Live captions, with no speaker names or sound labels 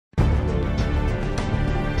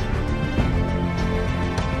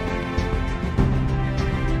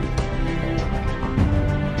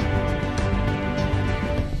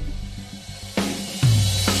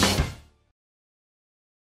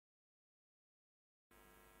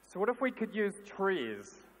So what if we could use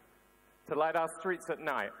trees to light our streets at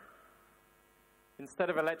night instead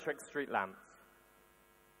of electric street lamps?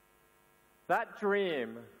 That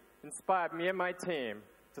dream inspired me and my team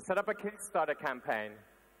to set up a Kickstarter campaign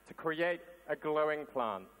to create a glowing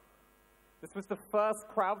plant. This was the first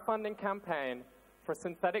crowdfunding campaign for a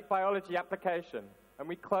synthetic biology application, and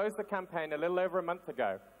we closed the campaign a little over a month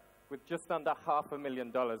ago with just under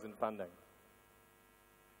 $500,000 in funding.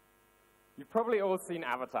 You've probably all seen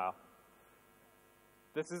Avatar.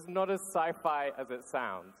 This is not as sci-fi as it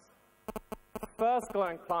sounds. The first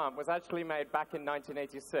glowing plant was actually made back in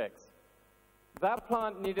 1986. That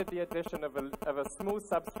plant needed the addition of a small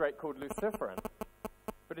substrate called luciferin.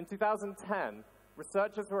 But in 2010,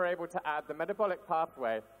 researchers were able to add the metabolic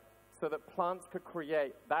pathway so that plants could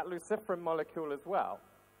create that luciferin molecule as well.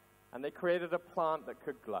 And they created a plant that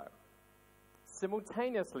could glow.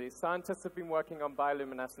 Simultaneously, scientists have been working on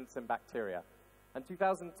bioluminescence in bacteria. In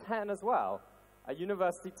 2010 as well, a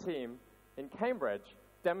university team in Cambridge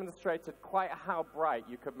demonstrated quite how bright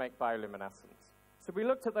you could make bioluminescence. So we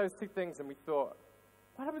looked at those two things and we thought,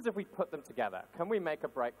 what happens if we put them together? Can we make a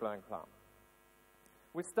bright glowing plant?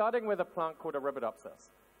 We're starting with a plant called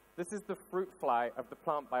Arabidopsis. This is the fruit fly of the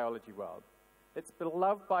plant biology world. It's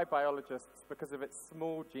beloved by biologists because of its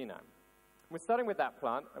small genome. We're starting with that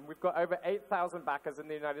plant, and we've got over 8,000 backers in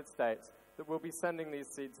the United States that we'll be sending these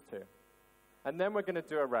seeds to. And then we're going to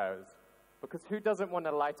do a rose, because who doesn't want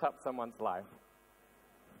to light up someone's life?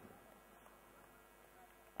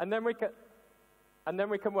 And then we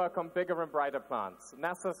can work on bigger and brighter plants.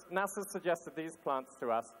 NASA suggested these plants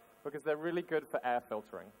to us because they're really good for air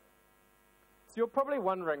filtering. So you're probably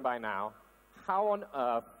wondering by now, how on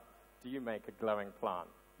earth do you make a glowing plant?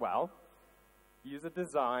 Well, use a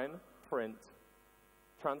design, print,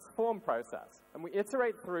 transform process. And we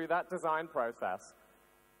iterate through that design process,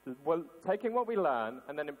 taking what we learn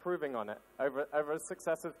and then improving on it over a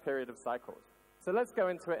successive period of cycles. So let's go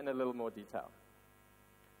into it in a little more detail.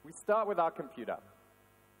 We start with our computer,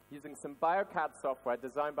 using some BioCAD software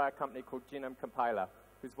designed by a company called Genome Compiler,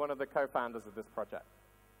 who's one of the co-founders of this project.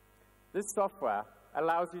 This software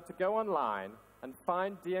allows you to go online and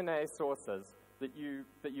find DNA sources that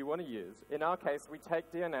you want to use. In our case, we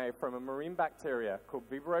take DNA from a marine bacteria called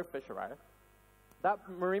Vibrio fischeri. That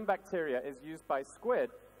marine bacteria is used by squid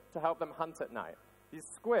to help them hunt at night. These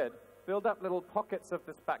squid build up little pockets of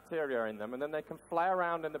this bacteria in them, and then they can fly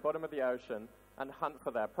around in the bottom of the ocean and hunt for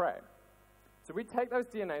their prey. So we take those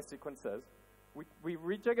DNA sequences, we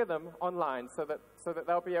rejigger them online so that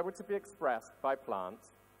they'll be able to be expressed by plants,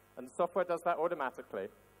 and the software does that automatically.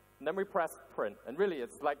 And then we press print, and really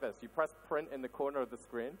it's like this. You press print in the corner of the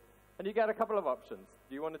screen, and you get a couple of options.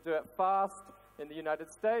 Do you want to do it fast in the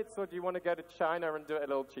United States, or do you want to go to China and do it a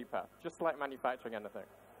little cheaper, just like manufacturing anything?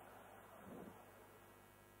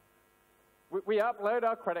 We upload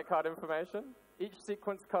our credit card information. Each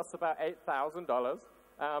sequence costs about $8,000.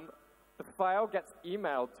 The file gets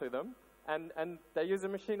emailed to them, and they use a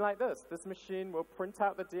machine like this. This machine will print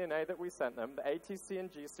out the DNA that we sent them, the A, T, C,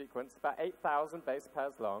 and G sequence, about 8,000 base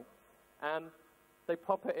pairs long, and they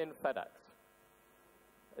pop it in FedEx.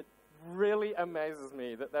 It really amazes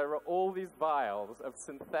me that there are all these vials of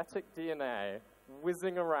synthetic DNA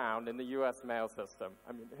whizzing around in the US mail system.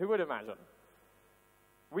 I mean, who would imagine?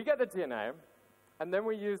 We get the DNA, and then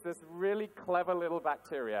we use this really clever little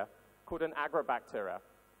bacteria called an Agro Bacteria.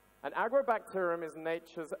 An agrobacterium is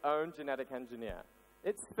nature's own genetic engineer.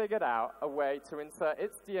 It's figured out a way to insert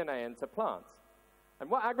its DNA into plants.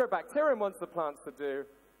 And what agrobacterium wants the plants to do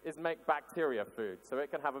is make bacteria food, so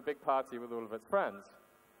it can have a big party with all of its friends.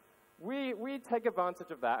 We take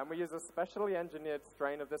advantage of that, and we use a specially engineered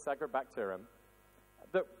strain of this agrobacterium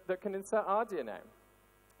that can insert our DNA.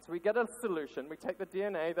 So we get a solution. We take the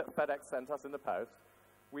DNA that FedEx sent us in the post.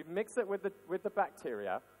 We mix it with the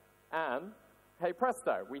bacteria, and hey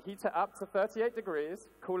presto, we heat it up to 38 degrees,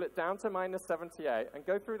 cool it down to -78, and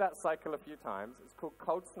go through that cycle a few times. It's called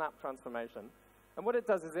cold snap transformation. And what it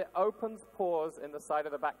does is it opens pores in the side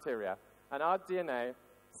of the bacteria, and our DNA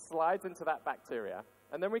slides into that bacteria,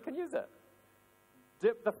 and then we can use it.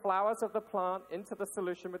 Dip the flowers of the plant into the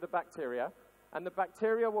solution with the bacteria, and the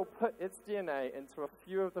bacteria will put its DNA into a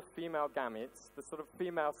few of the female gametes, the sort of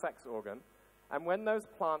female sex organ, and when those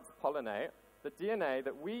plants pollinate, the DNA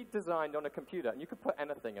that we designed on a computer, and you could put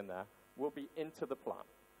anything in there, will be into the plant.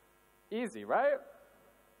 Easy, right?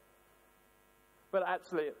 But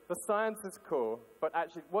actually, the science is cool, but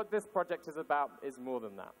actually what this project is about is more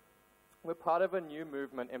than that. We're part of a new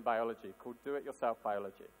movement in biology called do-it-yourself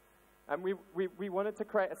biology. And we wanted to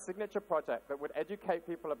create a signature project that would educate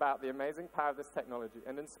people about the amazing power of this technology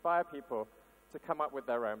and inspire people to come up with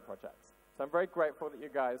their own projects. So I'm very grateful that you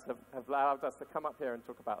guys have allowed us to come up here and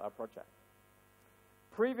talk about our project.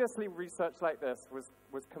 Previously, research like this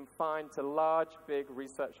was confined to large, big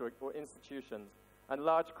research or institutions and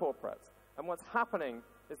large corporates. And what's happening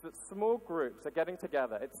is that small groups are getting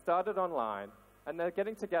together. It started online, and they're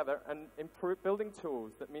getting together and building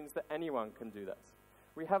tools that means that anyone can do this.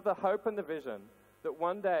 We have the hope and the vision that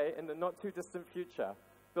one day, in the not-too-distant future,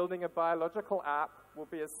 building a biological app will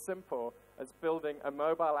be as simple as building a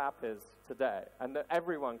mobile app is today, and that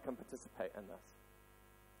everyone can participate in this.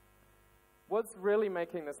 What's really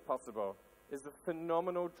making this possible is the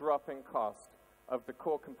phenomenal drop in cost of the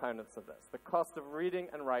core components of this, the cost of reading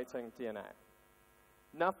and writing DNA.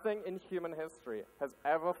 Nothing in human history has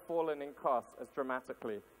ever fallen in cost as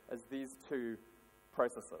dramatically as these two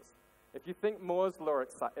processes. If you think Moore's law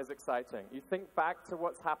is exciting, you think back to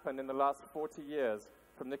what's happened in the last 40 years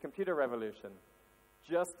from the computer revolution,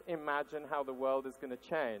 just imagine how the world is going to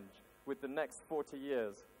change with the next 40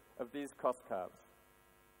 years of these cost curves.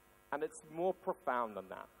 And it's more profound than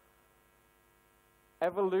that.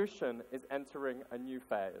 Evolution is entering a new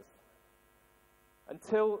phase.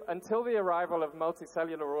 Until the arrival of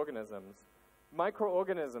multicellular organisms,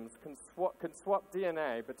 microorganisms can swap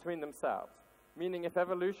DNA between themselves, meaning if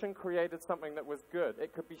evolution created something that was good,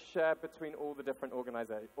 it could be shared between all the different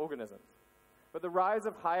organisms. But the rise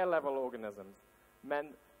of higher-level organisms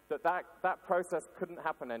meant that process couldn't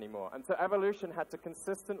happen anymore. And so evolution had to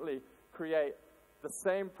consistently create the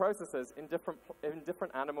same processes in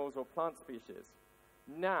different animals or plant species.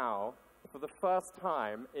 Now, for the first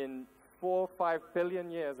time in 4 or 5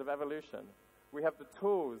 billion years of evolution, we have the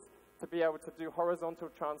tools to be able to do horizontal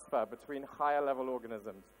transfer between higher-level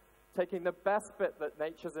organisms, taking the best bit that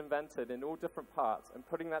nature's invented in all different parts and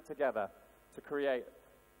putting that together to create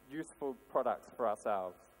useful products for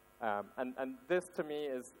ourselves. And this, to me,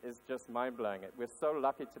 is just mind-blowing. We're so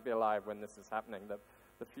lucky to be alive when this is happening.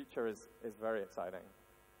 The future is very exciting.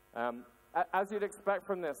 As you'd expect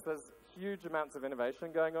from this, there's huge amounts of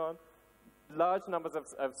innovation going on. Large numbers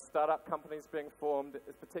of startup companies being formed,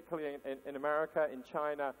 particularly in America, in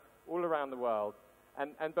China, all around the world.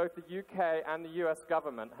 And both the UK and the US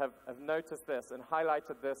government have noticed this and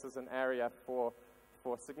highlighted this as an area for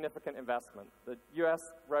significant investment. The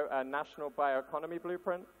US wrote a national bioeconomy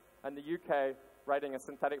blueprint, and the UK writing a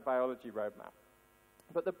synthetic biology roadmap.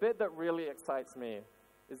 But the bit that really excites me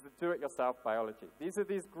is the do-it-yourself biology. These are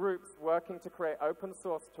these groups working to create open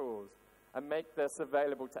source tools and make this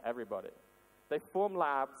available to everybody. They form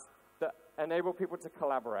labs that enable people to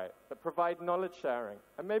collaborate, that provide knowledge sharing,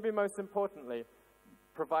 and maybe most importantly,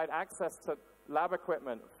 provide access to lab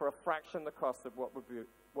equipment for a fraction the cost of what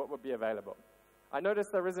would be available. I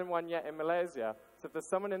noticed there isn't one yet in Malaysia, so if there's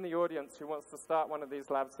someone in the audience who wants to start one of these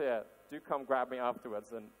labs here, do come grab me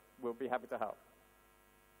afterwards and we'll be happy to help.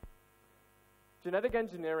 Genetic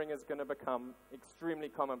engineering is going to become extremely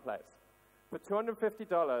commonplace. For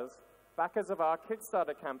 $250, backers of our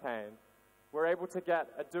Kickstarter campaign were able to get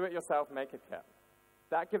a do-it-yourself maker kit.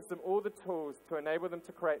 That gives them all the tools to enable them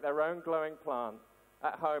to create their own glowing plant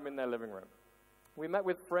at home in their living room. We met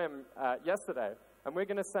with Frim yesterday, and we're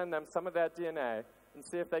going to send them some of their DNA and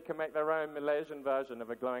see if they can make their own Malaysian version of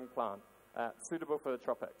a glowing plant suitable for the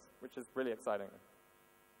tropics, which is really exciting.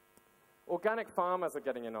 Organic farmers are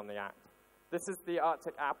getting in on the act. This is the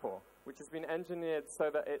Arctic apple, which has been engineered so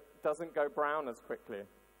that it doesn't go brown as quickly.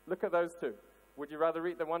 Look at those two. Would you rather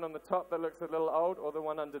eat the one on the top that looks a little old or the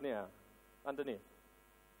one underneath?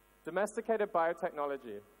 Domesticated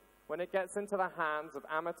biotechnology, when it gets into the hands of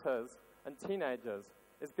amateurs and teenagers,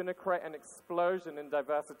 is going to create an explosion in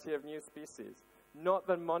diversity of new species, not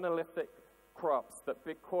the monolithic crops that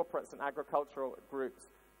big corporates and agricultural groups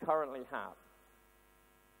currently have.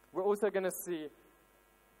 We're also going to see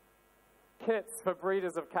kits for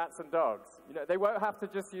breeders of cats and dogs. You know, they won't have to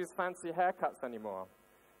just use fancy haircuts anymore.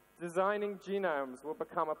 Designing genomes will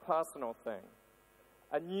become a personal thing.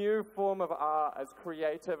 A new form of art, as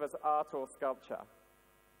creative as art or sculpture.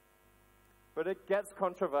 But it gets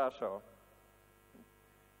controversial.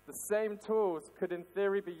 The same tools could, in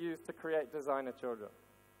theory, be used to create designer children.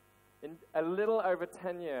 In a little over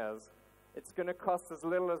 10 years, it's going to cost as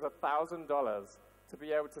little as $1,000 to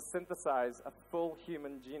be able to synthesize a full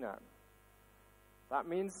human genome. That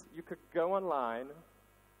means you could go online,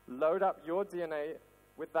 load up your DNA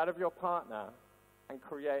with that of your partner, and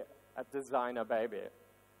create a designer baby.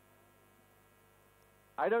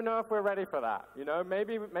 I don't know if we're ready for that. You know,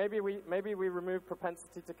 maybe we remove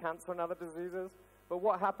propensity to cancer and other diseases, but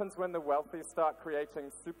what happens when the wealthy start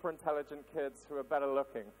creating super intelligent kids who are better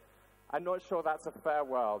looking? I'm not sure that's a fair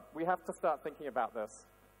world. We have to start thinking about this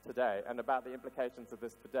today and about the implications of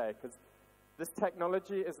this today, because This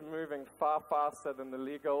technology is moving far faster than the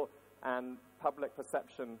legal and public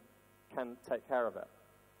perception can take care of it.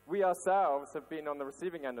 We ourselves have been on the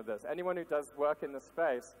receiving end of this. Anyone who does work in the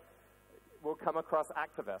space will come across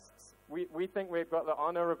activists. We think we've got the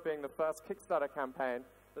honor of being the first Kickstarter campaign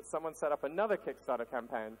that someone set up another Kickstarter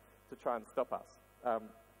campaign to try and stop us.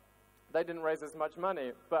 They didn't raise as much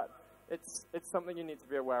money, but it's something you need to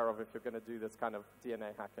be aware of if you're going to do this kind of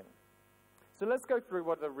DNA hacking. So let's go through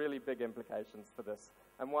what are the really big implications for this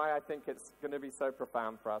and why I think it's going to be so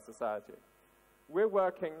profound for our society. We're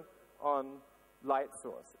working on light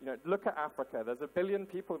source. You know, look at Africa. There's 1 billion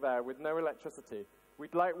people there with no electricity.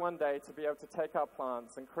 We'd like one day to be able to take our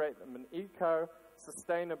plants and create them an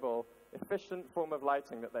eco-sustainable, efficient form of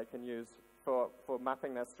lighting that they can use for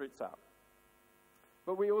mapping their streets out.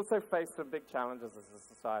 But we also face some big challenges as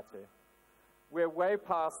a society. We're way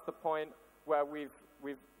past the point where we've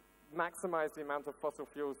maximized the amount of fossil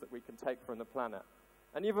fuels that we can take from the planet.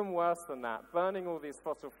 And even worse than that, burning all these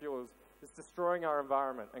fossil fuels is destroying our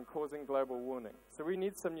environment and causing global warming. So we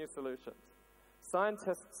need some new solutions.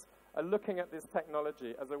 Scientists are looking at this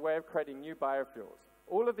technology as a way of creating new biofuels.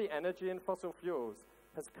 All of the energy in fossil fuels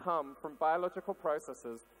has come from biological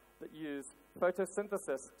processes that use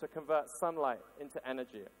photosynthesis to convert sunlight into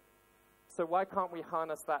energy. So why can't we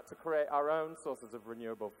harness that to create our own sources of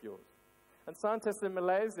renewable fuels? And scientists in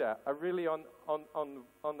Malaysia are really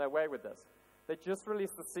on their way with this. They just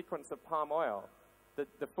released the sequence of palm oil,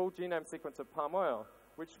 the full genome sequence of palm oil,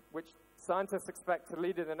 which scientists expect to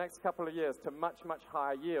lead in the next couple of years to much, much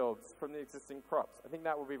higher yields from the existing crops. I think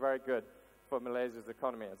that will be very good for Malaysia's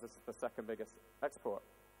economy, as this is the second biggest export.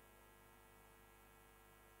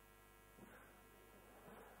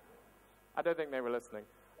 I don't think they were listening.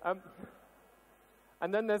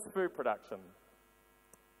 And then there's food production.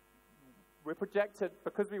 We're projected,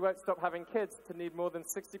 because we won't stop having kids, to need more than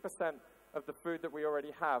 60% of the food that we already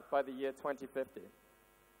have by the year 2050.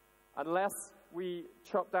 Unless we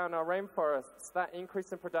chop down our rainforests, that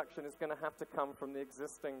increase in production is going to have to come from the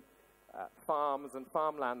existing farms and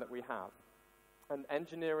farmland that we have. And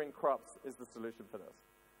engineering crops is the solution for this.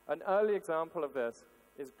 An early example of this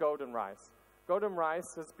is golden rice. Golden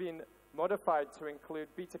rice has been modified to include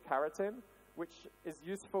beta-carotene, which is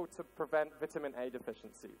useful to prevent vitamin A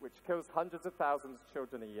deficiency, which kills hundreds of thousands of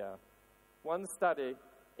children a year. One study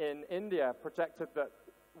in India projected that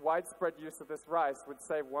widespread use of this rice would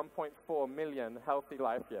save 1.4 million healthy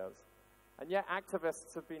life years. And yet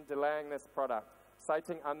activists have been delaying this product,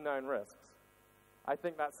 citing unknown risks. I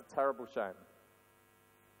think that's a terrible shame.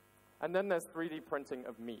 And then there's 3D printing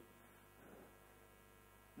of meat.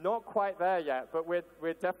 Not quite there yet, but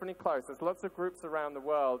we're definitely close. There's lots of groups around the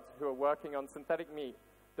world who are working on synthetic meat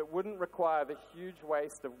that wouldn't require the huge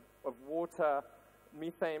waste of water,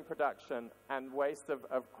 methane production, and waste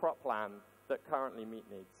of cropland that currently meat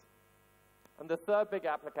needs. And the third big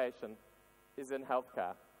application is in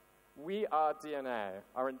healthcare. We are DNA.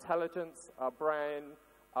 Our intelligence, our brain,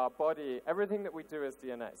 our body, everything that we do is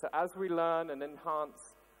DNA. So as we learn and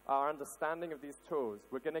enhance our understanding of these tools,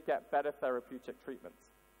 we're going to get better therapeutic treatments.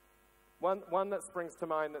 One that springs to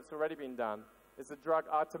mind that's already been done is the drug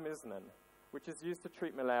artemisinin, which is used to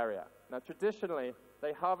treat malaria. Now, traditionally,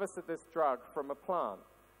 they harvested this drug from a plant,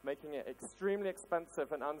 making it extremely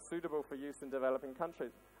expensive and unsuitable for use in developing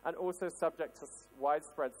countries, and also subject to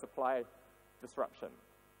widespread supply disruption.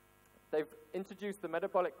 They've introduced the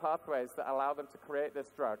metabolic pathways that allow them to create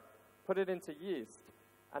this drug, put it into yeast,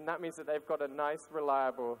 and that means that they've got a nice,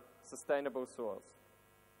 reliable, sustainable source.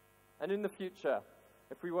 And in the future,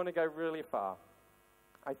 if we want to go really far,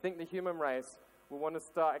 I think the human race will want to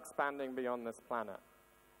start expanding beyond this planet.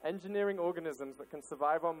 Engineering organisms that can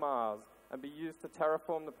survive on Mars and be used to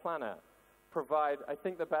terraform the planet provide, I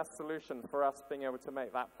think, the best solution for us being able to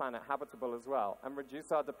make that planet habitable as well and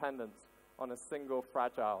reduce our dependence on a single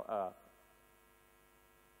fragile Earth.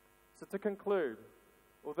 So to conclude,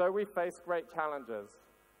 although we face great challenges,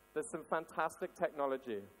 there's some fantastic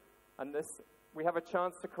technology, and we have a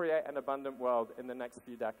chance to create an abundant world in the next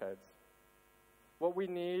few decades. What we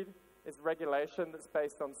need is regulation that's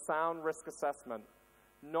based on sound risk assessment,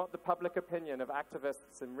 not the public opinion of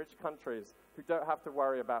activists in rich countries who don't have to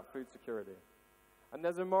worry about food security. And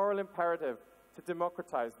there's a moral imperative to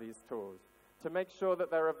democratize these tools, to make sure that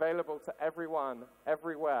they're available to everyone,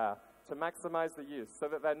 everywhere, to maximize the use so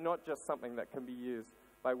that they're not just something that can be used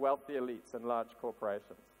by wealthy elites and large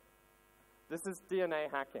corporations. This is DNA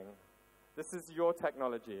hacking. This is your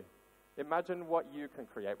technology. Imagine what you can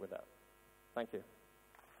create with it. Thank you.